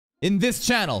In this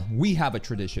channel, we have a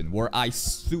tradition where I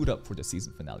suit up for the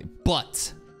season finale,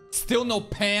 but still no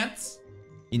pants.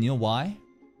 And you know why?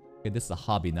 Okay, this is a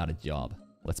hobby, not a job.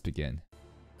 Let's begin.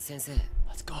 Sensei,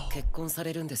 let's go.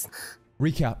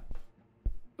 Recap.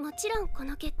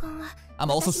 I'm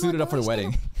also suited up for the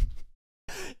wedding.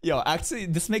 Yo, actually,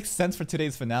 this makes sense for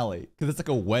today's finale because it's like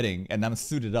a wedding and I'm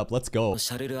suited up. Let's go.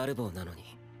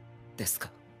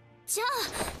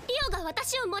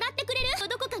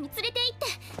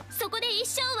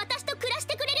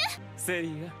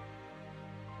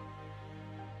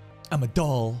 I'm a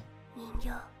doll.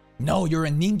 No, you're a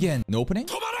ningen. No opening?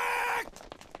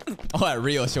 Oh, at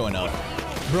Rio showing up.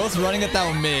 Bro's running it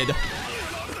down mid.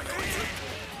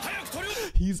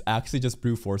 He's actually just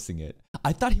brute forcing it.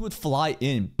 I thought he would fly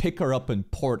in, pick her up, and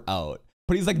port out.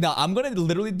 But he's like, nah, I'm gonna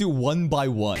literally do one by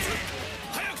one.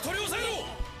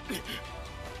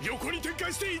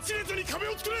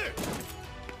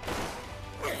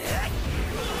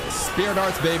 Spear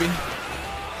darts, baby.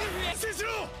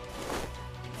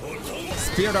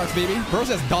 Spear darts, baby. Bro's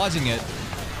just dodging it.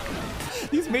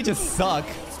 These mages suck.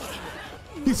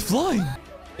 He's flying.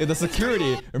 Yeah, the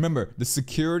security. Remember, the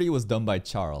security was done by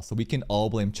Charles, so we can all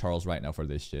blame Charles right now for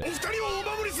this shit.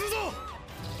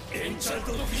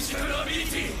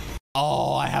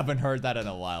 Oh, I haven't heard that in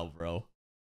a while, bro.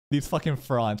 These fucking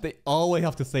fronts, they always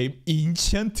have to say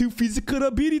enchant to physical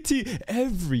ability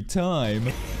every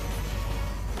time.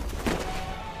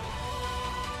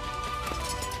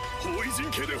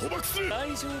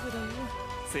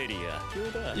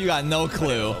 You got no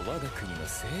clue.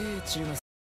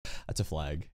 That's a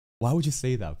flag. Why would you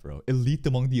say that, bro? Elite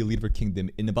among the elite of our kingdom,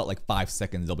 in about like 5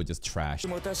 seconds, they'll be just trashed.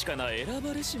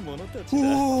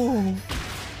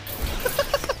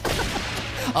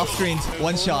 Off screens.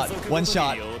 One shot. One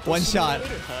shot. One shot.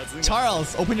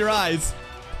 Charles, open your eyes.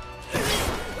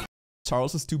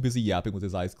 Charles was too busy yapping with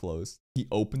his eyes closed. He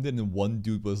opened it and one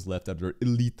dude was left after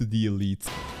elite to the elite.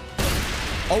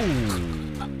 Oh,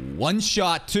 one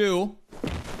shot too.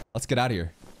 Let's get out of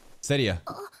here. Seria.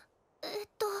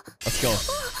 Let's go.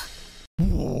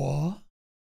 What?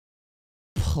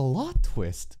 Plot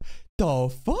twist. The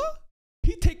fuck?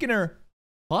 He taking her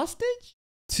hostage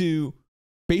to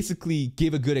basically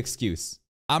give a good excuse.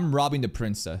 I'm robbing the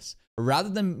princess. Rather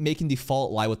than making the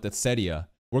fault lie with the Seria,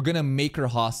 we're gonna make her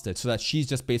hostage so that she's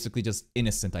just basically just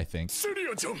innocent, I think.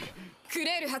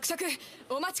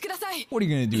 What are you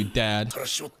gonna do, Dad?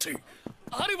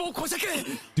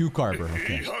 Duke Arbor,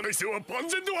 okay.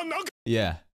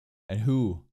 Yeah. And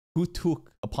who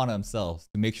took upon themselves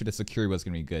to make sure the security was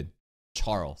gonna be good?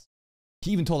 Charles.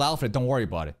 He even told Alfred, don't worry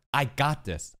about it. I got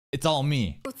this. It's all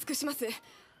me.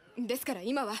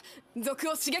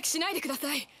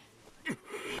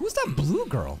 Who's that blue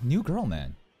girl? New girl,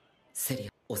 man.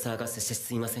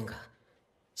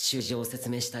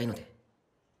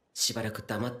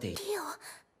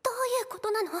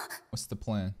 What's the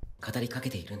plan?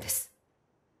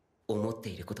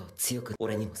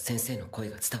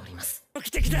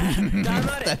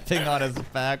 That thing on his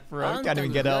back, bro. Can't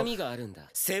even get out.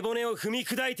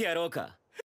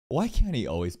 Why can't he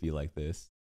always be like this?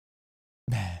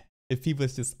 Man, if he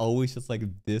was just always just like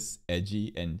this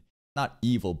edgy and not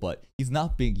evil, but he's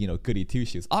not being, you know, goody two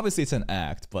shoes. Obviously, it's an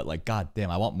act, but like,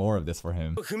 goddamn, I want more of this for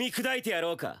him.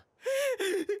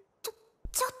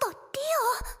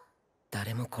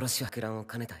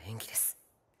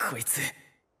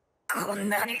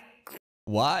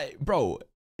 Why? Bro,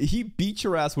 he beat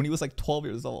your ass when he was like 12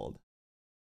 years old.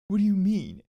 What do you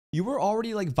mean? You were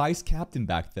already like vice captain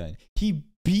back then. He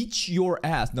beat your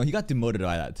ass. No, he got demoted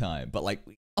by that time, but like,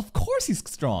 of course he's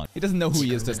strong. He doesn't know who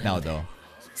he is just now, though.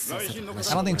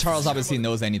 I don't think Charles obviously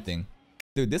knows anything.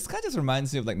 Dude, this guy just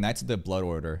reminds me of like Knights of the Blood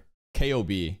Order.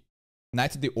 KOB.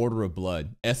 Knights of the Order of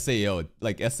Blood. SAO.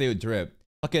 Like SAO drip.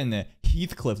 Fucking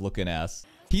Heathcliff looking ass.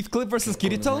 Heathcliff versus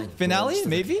Kirito? Finale?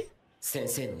 Maybe?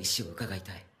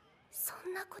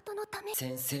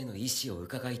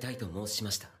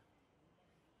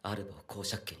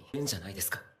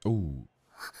 Ooh.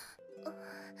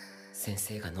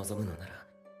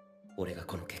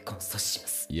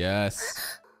 Yes.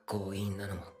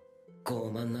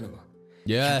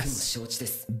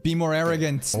 Yes. Be more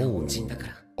arrogant.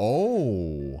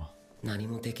 Oh.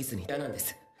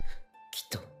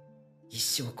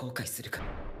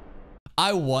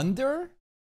 I wonder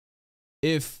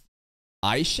if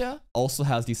Aisha also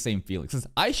has these same feelings. Because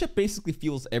Aisha basically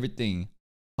feels everything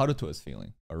Haruto is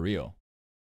feeling, or Rio.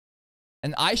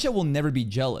 And Aisha will never be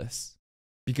jealous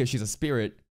because she's a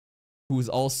spirit who is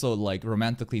also like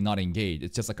romantically not engaged.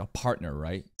 It's just like a partner,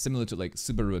 right? Similar to like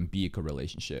Subaru and Biko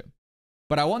relationship.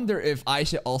 But I wonder if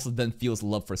Aisha also then feels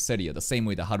love for Seria the same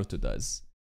way that Haruto does.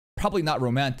 Probably not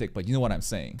romantic, but you know what I'm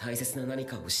saying. 大切な何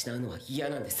かを失うのは嫌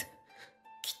なんです。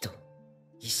きっと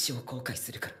一生後悔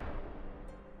するから。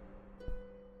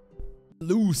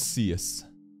Lucius.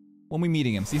 When we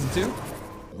meeting him, season 2?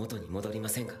 元に戻りま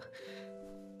せんが、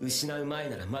失う前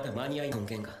ならまだ間に合い尊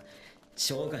厳が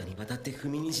生涯にわたって踏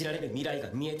みにじられる未来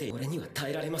が見えて俺には耐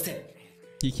えられません。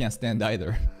He can't stand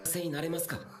either. せになれます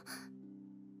か?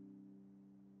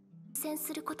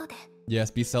 Yes,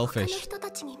 be selfish.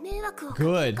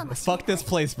 Good. Fuck this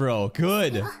place, bro.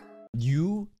 Good.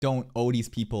 You don't owe these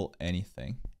people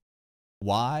anything.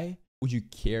 Why would you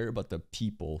care about the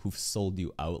people who've sold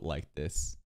you out like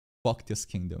this? Fuck this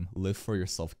kingdom. Live for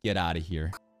yourself. Get out of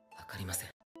here. わかりません。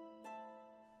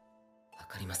わ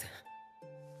かりません。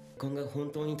今が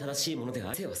本当に正しいもので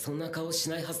あればそんな顔し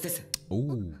ないはずです。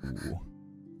Ooh.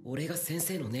 俺が先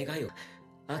生の願いを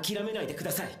諦めないでく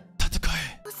ださい。戦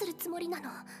え。どうするつもりなの?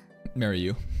 Marry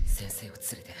you. 先生を連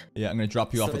れて。Yeah, I'm gonna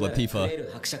drop you off with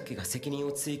Latifa. 伯爵家が責任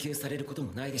を追及されること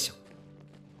もないでしょう。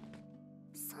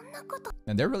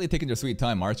And they're really taking their sweet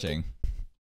time marching.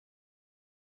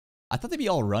 I thought they'd be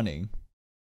all running.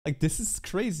 Like, this is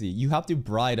crazy. You have the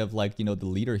bride of, like, you know, the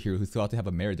leader here who's about to have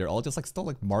a marriage. They're all just, like, still,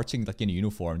 like, marching, like, in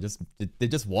uniform. They're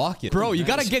just walking. Bro, you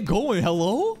gotta get going.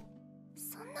 Hello?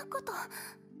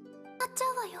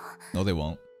 No, they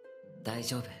won't. 大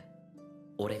丈夫。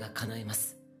俺が叶えま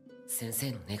す。先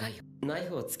生の願いを。ナイ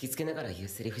フを突きつけながら言う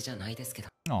セリフじゃないですけど。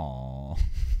Aww.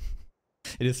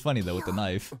 It is funny, though, with the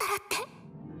knife.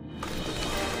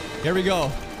 Here we go.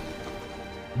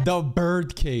 The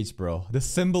bird cage, bro. The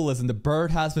symbolism. The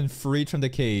bird has been freed from the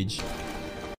cage.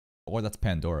 Or that's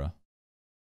Pandora.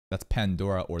 That's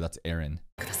Pandora or that's Aaron.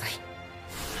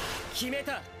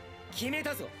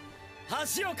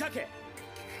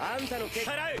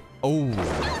 Oh.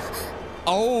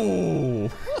 Oh.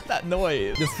 That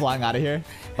noise. Just flying out of here.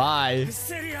 Bye.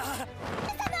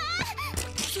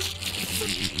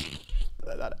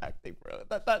 That acting, bro.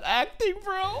 That acting,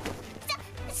 bro.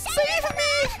 Save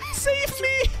me! Save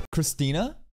me!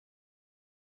 Christina?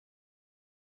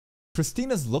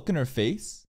 Christina's look in her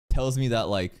face tells me that,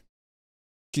 like,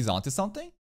 she's onto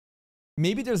something.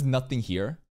 Maybe there's nothing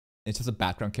here. It's just a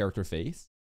background character face.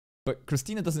 But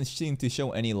Christina doesn't seem to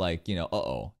show any, like, you know,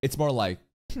 uh-oh. It's more like,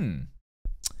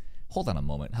 hold on a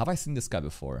moment. Have I seen this guy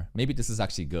before? Maybe this is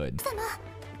actually good.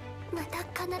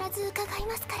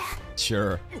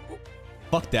 Sure.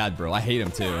 Fuck Dad, bro. I hate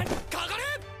him too.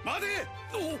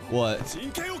 What?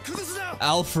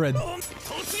 Alfred.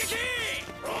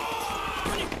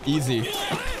 Easy.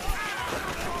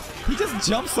 He just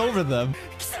jumps over them.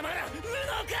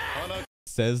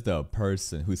 Says the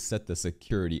person who set the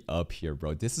security up here,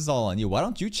 bro. This is all on you. Why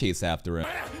don't you chase after him?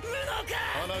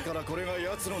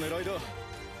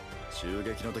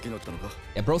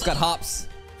 Yeah, bro's got hops.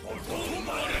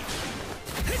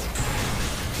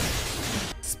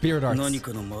 Spirit arts.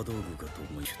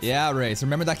 Yeah, Race.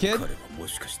 Remember that kid?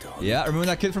 Yeah, remember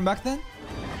that kid from back then?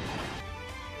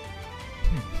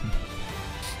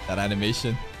 That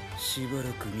animation.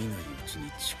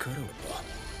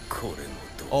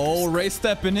 Oh, Ray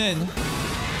stepping in.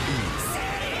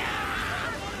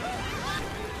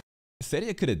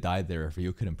 Seria could have died there if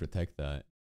Ryu couldn't protect that.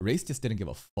 Race just didn't give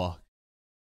a fuck.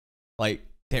 Like,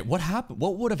 what happened?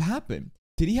 What would have happened?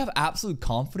 Did he have absolute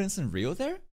confidence in Ryo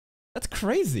there? That's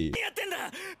crazy.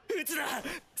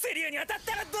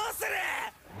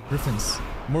 Griffins.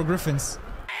 More griffins.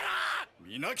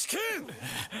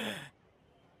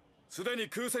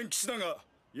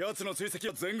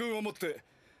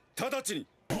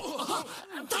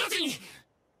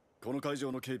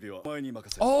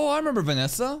 Oh, I remember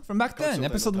Vanessa from back then,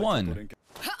 episode 1.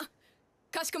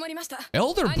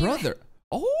 Elder brother.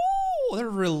 Oh, they're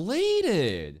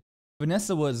related.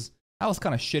 Vanessa was... I was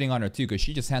kind of shitting on her too because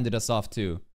she just handed us off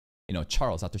to, you know,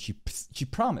 Charles after she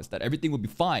promised that everything would be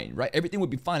fine, right? Everything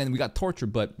would be fine and we got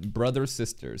tortured, but brothers,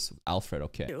 sisters, Alfred,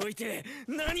 okay.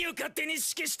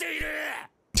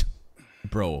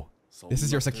 Bro, this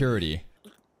is your security.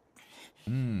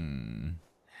 He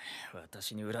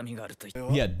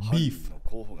had beef.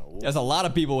 There's a lot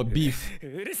of people with beef.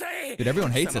 Dude,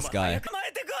 everyone hates this guy.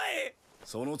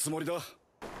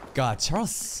 God,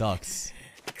 Charles sucks.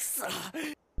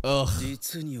 Ugh. Okay,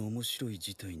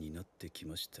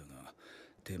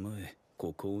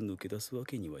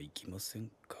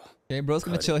 bro's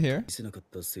gonna chill here.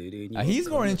 He's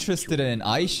more interested in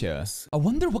Aisha. I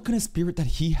wonder what kind of spirit that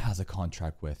he has a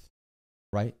contract with,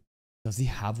 right? Does he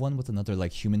have one with another,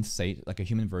 like, human state, like a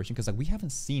human version? Because, like, we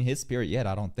haven't seen his spirit yet,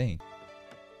 I don't think.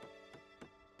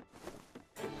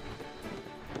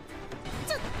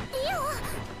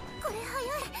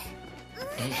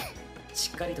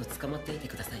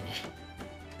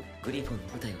 グリフォンの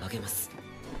舞台を上げます。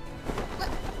わ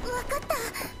かった。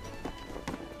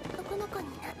男の子に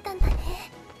なったんだね。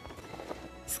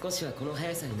少しはこの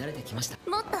速さに慣れてきました。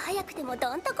もっと早くても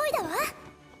どんとこいだわ。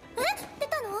え、出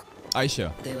たの？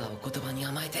 Aisha. ではお言葉に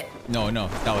甘えて。 No,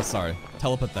 that was sorry.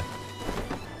 Teleport that.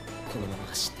 このまま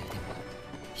走っていても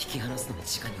引き離すのに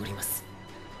時間におります。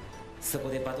そこ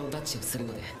でバトンタッチをする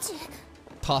ので。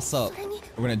Toss up.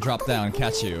 We're gonna drop down and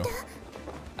catch you.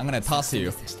 I'm gonna toss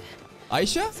you.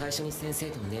 Aisha? 最初に先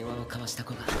生と電話を交わした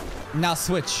子が。 Now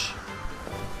switch.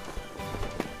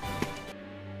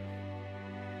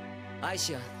 アイ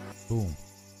シア。 Boom.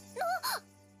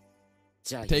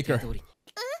 じゃあ Take her. 通りに。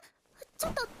ちょ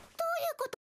っとどういうこ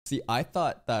と？ See, I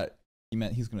thought that he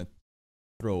meant he's gonna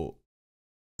throw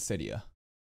Seria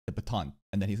the baton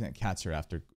and then he's gonna catch her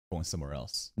after going somewhere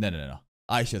else. No.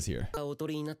 Aisha's here. おと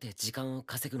りになって時間を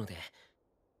稼ぐので、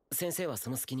先生はそ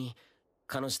の隙に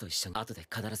彼女と一緒に後で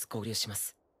必ず合流しま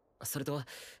す。それと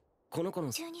この子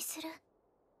の中にする。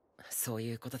そう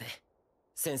いうことで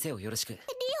先生をよろしく。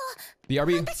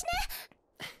BRB. 私ね。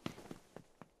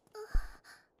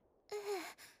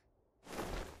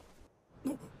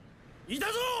いた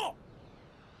ぞ。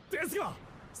ですが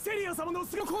セリア様の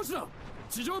すぐ講師だ。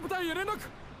地上部隊へ連絡。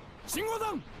信号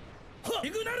弾シ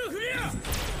グナルフリア。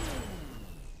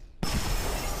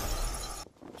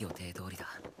予定通りだ。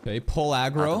 Okay, pull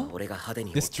あとは aggro. 俺が派手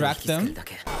に Distract 音を引きつけるだ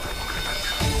け。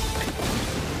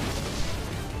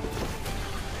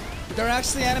 They're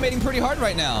actually animating pretty hard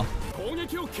right now. 攻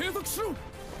撃を継続しろ。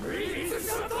リリース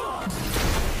シャット。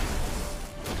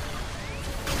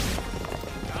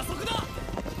加速だ。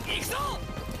行くぞ。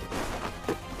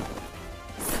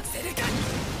させるか。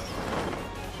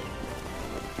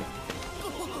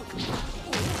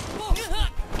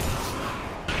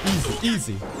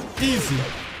 Easy.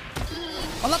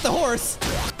 Oh, not the horse.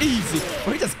 Easy.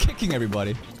 Or he's just kicking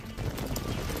everybody.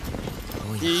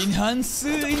 Enhance,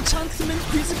 enchantment,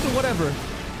 physical, whatever.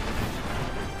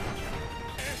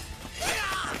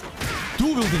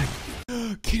 Dual wielding.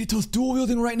 Kirito's dual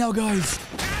wielding right now, guys.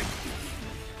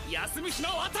 休む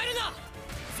暇を与えるな。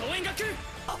増援が来る。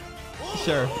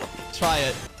 Sure. Try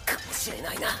it. かもしれ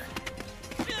ないな。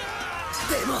で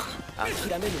も諦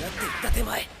めるなって言った手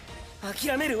前、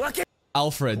諦めるわけ。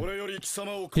 Alfred.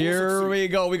 Here we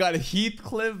go. We got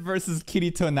Heathcliff versus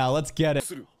Kirito now. Let's get it.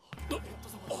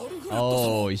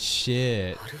 Oh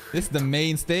shit. This is the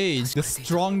main stage. The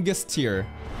strongest tier.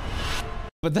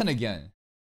 But then again,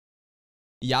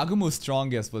 Yagumu's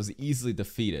strongest was easily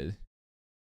defeated.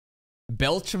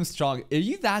 Beltram's strong. Are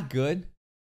you that good?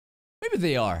 Maybe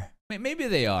they are. Maybe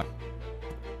they are.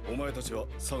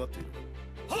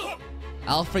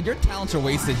 Alfred, your talents are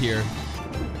wasted here.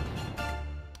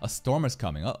 A storm is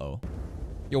coming. Uh-oh.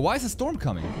 Yo, why is a storm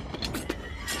coming?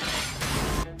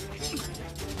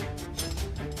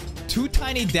 Two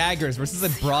tiny daggers versus a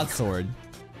broadsword.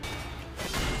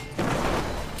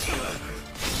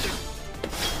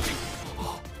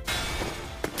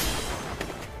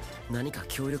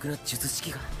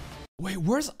 Wait,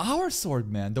 where's our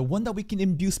sword, man? The one that we can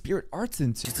imbue spirit arts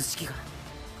into.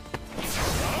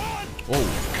 Whoa.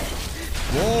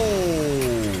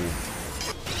 Whoa.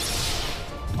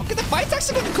 Okay, the fight's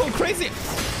actually gonna go crazy.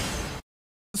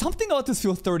 Something about this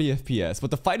feels 30 FPS,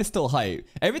 but the fight is still hype.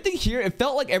 Everything here, it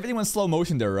felt like everything went slow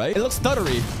motion there, right? It looks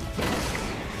stuttery.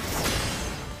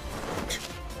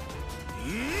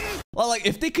 Well, like,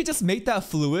 if they could just make that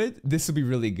fluid, this would be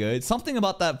really good. Something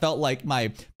about that felt like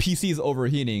my PC is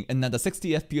overheating, and then the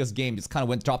 60 FPS game just kind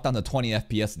of dropped down to 20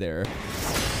 FPS there.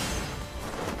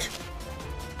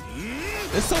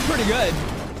 It's still pretty good.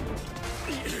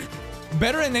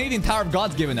 Better than anything Tower of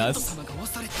God's given us.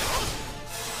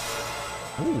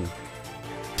 Ooh.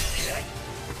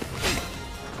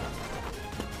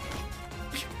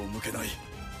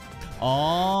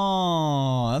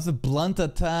 Oh, that's a blunt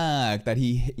attack that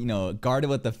he, you know, guarded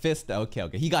with the fist. Okay.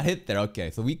 He got hit there.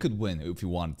 Okay, so we could win if we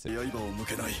wanted to.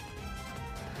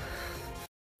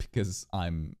 Because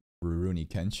I'm Rurouni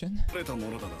Kenshin?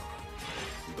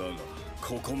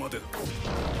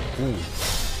 Ooh.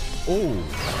 Oh.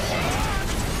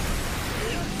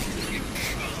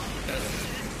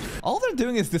 All they're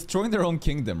doing is destroying their own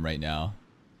kingdom right now.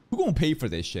 Who gonna pay for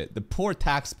this shit? The poor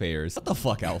taxpayers. What the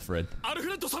fuck, Alfred?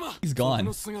 He's gone.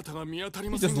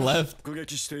 He just left. Now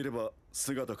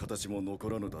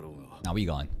we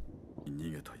gone.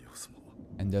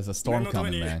 And there's a storm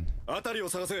coming, man.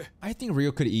 I think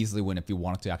Ryo could easily win if we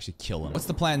wanted to actually kill him. What's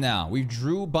the plan now? We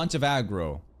drew a bunch of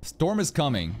aggro. Storm is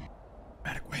coming.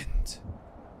 Dramatic wind.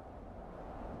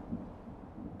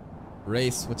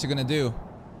 Race, what you gonna do?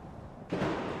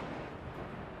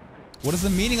 What is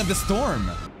the meaning of the storm?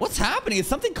 What's happening? Is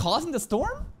something causing the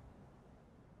storm?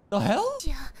 The hell? い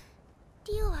や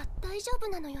リオは大丈夫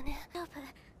なのよね。大丈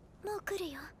夫。もう来る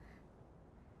よ。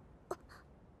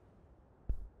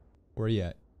 Where are you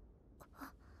at?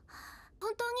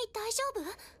 本当に大丈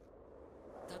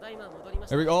夫？ ただいま戻りまし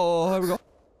た Here we go. Oh, here we go.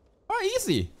 Alright,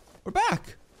 easy. We're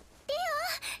back. リオ、よ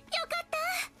かった。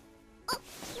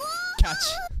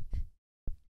 Catch.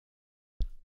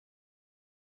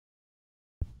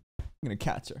 I'm gonna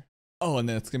catch her. Oh, and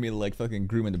then it's gonna be like fucking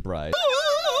grooming the bride.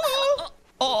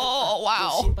 Oh,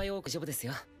 wow. 心配を大丈夫です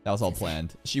よ That was all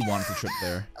planned. She wanted to trip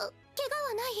there. 怪我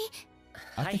はない？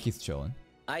 I think he's chilling.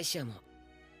 アイシアも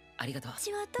ありがとう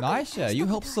私は特に大し Nice, た you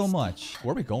こ helped と so はして much.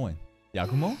 Where are we going?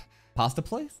 Yakumo? Pasta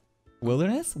place?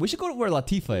 Wilderness? We should go to where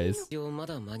Latifa is. 一応ま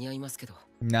だ間に合いますけど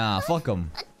Nah, fuck him. 違うの。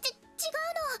な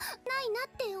いなっ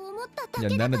て思っただ Yeah,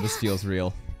 けだ none か of this feels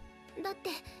real. ら。だって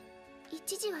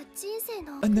一時は人生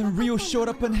の And then Rio 分かった showed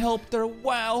up and もの helped her.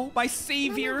 Wow, my ママ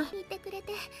savior. がいてくれ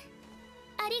て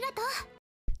ありがとう。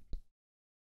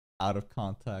 Out of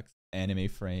context, anime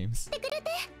frames. てくれて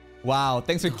Wow,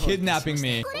 thanks for kidnapping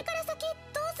me. これから先どう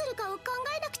するかを考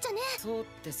えなくちゃね。そう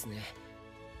ですね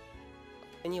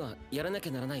にはやらなき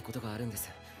ゃならないことがあるんです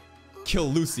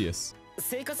Kill Lucius.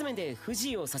 生活面で不自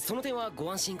由をさせその点は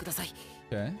ご安心ください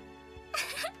Okay.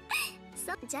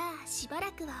 じゃあしば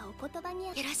らくはお言葉に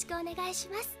よろしくお願いし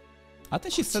ます。 I think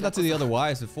she said that to the other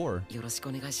wives before. よろしく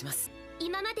お願いします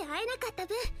今まで会えなかった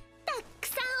分たく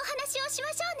さんお話をしま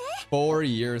しょうね。 4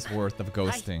 years worth of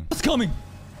ghosting. What's coming?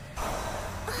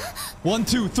 1,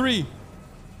 2, 3,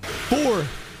 4,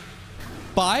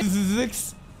 5,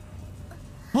 6.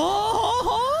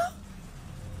 Huh?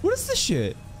 What is this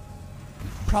shit?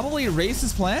 Probably erase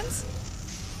his plans?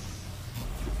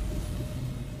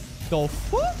 The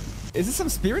fuck? Is this some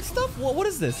spirit stuff? What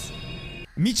is this?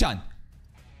 Mii-Chan.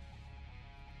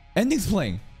 Ending's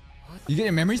playing. You get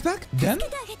your memories back? Them? 助け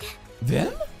てあげて。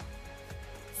 Them?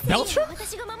 Beltram?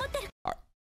 私が守ってる。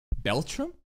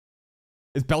 Beltram?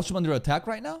 Is Beltram under attack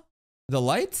right now? The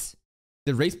lights?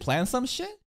 Did Race plan some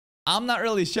shit? I'm not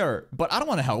really sure, but I don't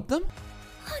want to help them.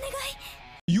 お願い。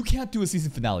 You can't do a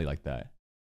season finale like that.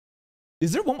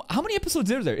 Is there one? How many episodes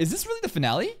are there? Is this really the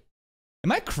finale?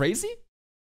 Am I crazy?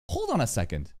 Hold on a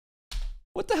second.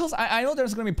 What the hell's... I know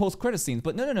there's going to be post-credit scenes,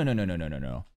 but no.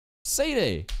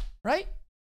 Seirei, right?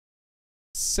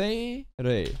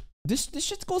 Seirei. This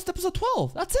shit goes to episode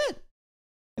 12. That's it.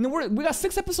 And then we got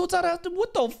 6 episodes out after.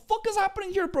 What the fuck is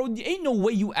happening here, bro? Ain't no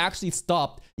way you actually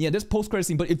stopped. Yeah, this post-credit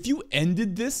scene. But if you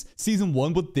ended this season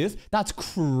 1 with this, that's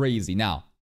crazy. Now,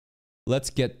 let's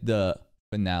get the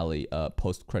finale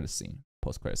post-credit scene.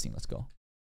 Post-credit scene. Let's go.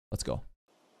 Let's go.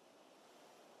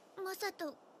 マサ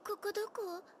ト、ここど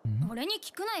こ？俺に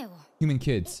聞くなよ。 Human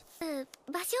kids. 場所を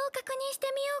確認して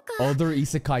みようか。 Other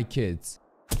isekai kids.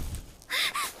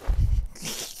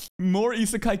 More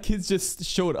isekai kids just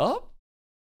showed up?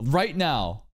 Right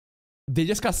now. They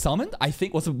just got summoned? I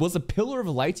think was a Pillar of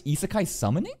Light isekai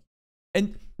summoning?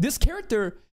 And this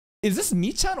character, is this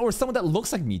Mii-Chan or someone that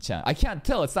looks like Mii-Chan? I can't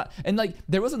tell. It's not. And like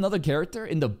there was another character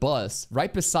in the bus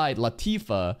right beside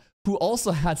Latifa who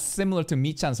also had similar to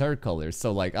Mii-Chan's hair color.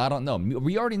 So like I don't know.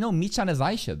 We already know Mii-Chan is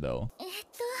Aisha though.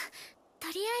 と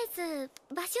りあえず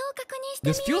場所を確認して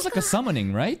み This よう feels like a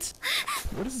summoning, right?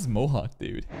 What is this mohawk,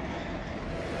 dude?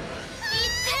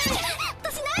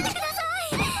 としないでください。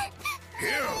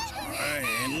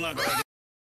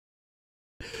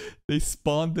 They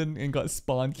spawned in and got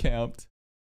spawn camped.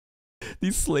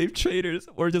 These slave traders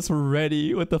were just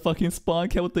ready with the fucking spawn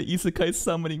camp with the isekai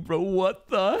summoning, bro. What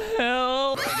the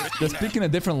hell? They're speaking a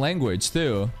different language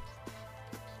too.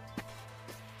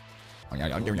 Isekai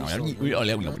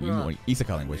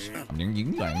language.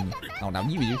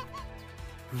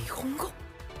 日本語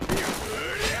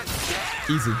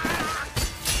Easy.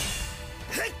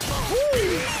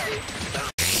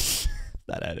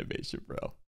 That animation,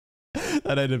 bro.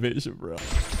 That animation, bro.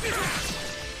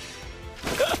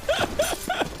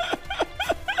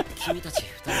 君たち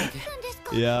2人だ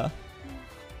け Yeah.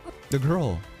 The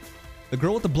girl. The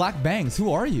girl with the black bangs.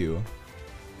 Who are you?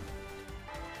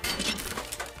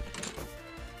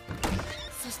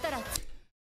 そしたら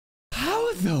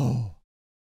How though?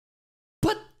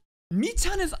 But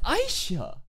Mii-Chan is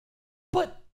Aisha.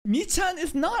 But Mii-Chan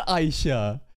is not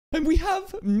Aisha. And we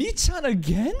have Mii-Chan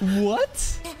again? What?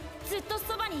 ずっと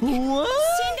そばにいて What? 死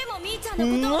んでもみーちゃんの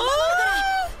ことを守るから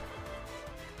What?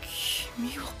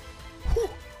 君は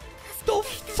The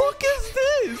fuck is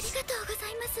あり this? がとうござ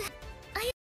います。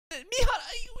 Then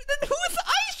who is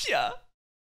Aisha?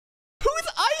 Who is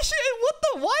Aisha and what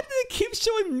the? Why did they keep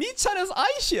showing Mii-Chan as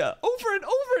Aisha over and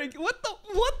over again? What the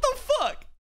fuck?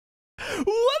 What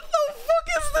the fuck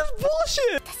is this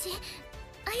bullshit? 私、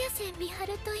綾瀬美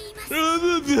晴と言います。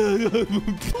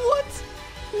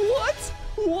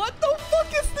 What the fuck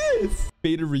is this?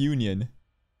 Beta reunion.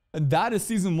 And that is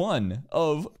season 1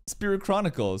 of Spirit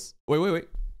Chronicles. Wait.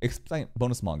 Explain.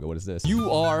 Bonus manga. What is this? You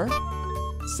are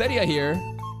Seria here.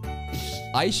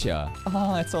 Aisha.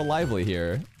 Ah, it's so lively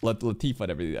here. Latifa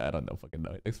and everything. I don't know. Fucking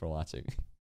know. Thanks for watching.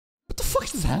 What the fuck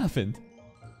just happened?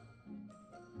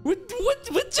 What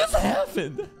just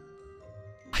happened?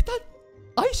 I thought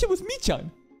Aisha was Mii-Chan.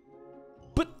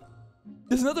 But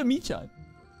there's another Mii-Chan.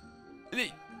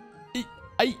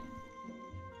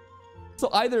 So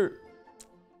either...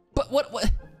 But what...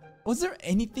 Was there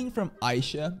anything from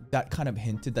Aisha that kind of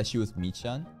hinted that she was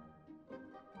Mii-Chan?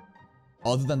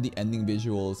 Other than the ending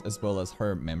visuals as well as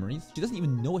her memories? She doesn't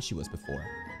even know what she was before.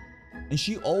 And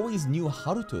she always knew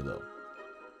Haruto though.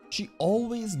 She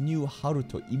always knew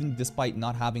Haruto even despite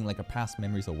not having like her past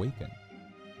memories awakened.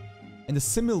 And the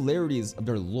similarities of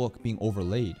their look being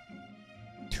overlaid.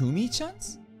 2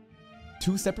 Mii-Chans?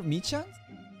 2 separate Mii-Chans?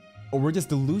 Or we're just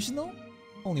delusional?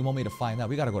 Only one way to find out.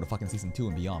 We gotta go to fucking season 2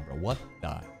 and beyond, bro. What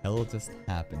the hell just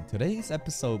happened? Today's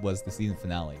episode was the season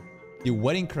finale. The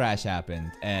wedding crash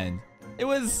happened, and it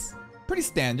was pretty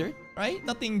standard, right?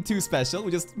 Nothing too special.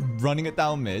 We're just running it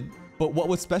down mid. But what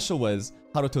was special was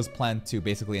Haruto's plan to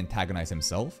basically antagonize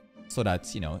himself, so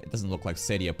that, you know, it doesn't look like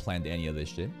Seria planned any of this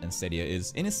shit, and Seria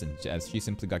is innocent as she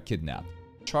simply got kidnapped.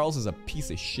 Charles is a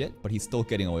piece of shit, but he's still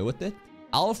getting away with it.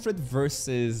 Alfred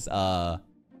versus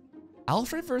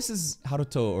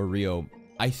Haruto or Ryo,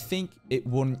 I think it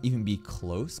wouldn't even be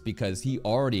close because he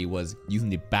already was using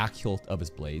the back hilt of his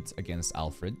blades against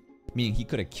Alfred, meaning he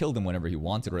could have killed him whenever he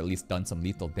wanted or at least done some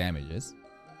lethal damages.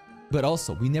 But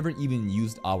also, we never even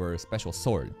used our special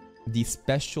sword. The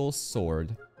special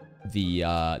sword,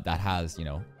 that has, you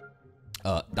know,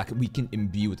 that we can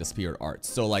imbue with the spirit arts.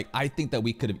 So like, I think that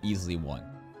we could have easily won.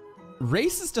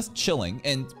 Race is just chilling,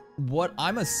 and what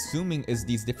I'm assuming is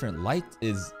these different lights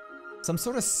is some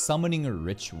sort of summoning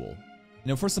ritual. You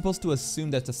know, if we're supposed to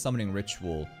assume that's a summoning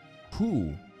ritual,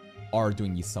 who are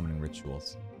doing these summoning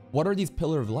rituals? What are these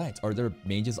Pillar of Lights? Are there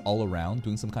mages all around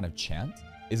doing some kind of chant?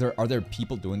 Are there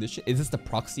people doing this shit? Is this the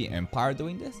proxy empire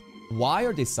doing this? Why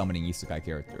are they summoning Isekai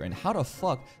character? And how the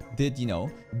fuck did, you know,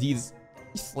 these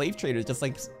slave traders just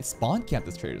like spawn camp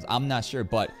as traders? I'm not sure,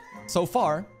 but so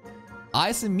far,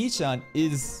 Ayase Mii-Chan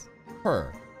is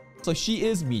her. So she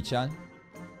is Mii-Chan.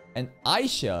 And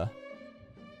Aisha,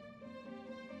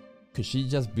 could she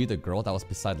just be the girl that was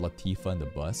beside Latifa in the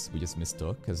bus we just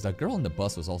mistook? Because the girl in the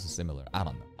bus was also similar. I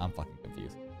don't know. I'm fucking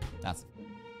confused.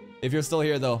 If you're still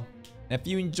here though, and if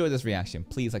you enjoyed this reaction,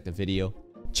 please like the video.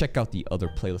 Check out the other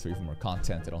playlist for even more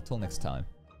content. And until next time,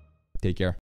 take care.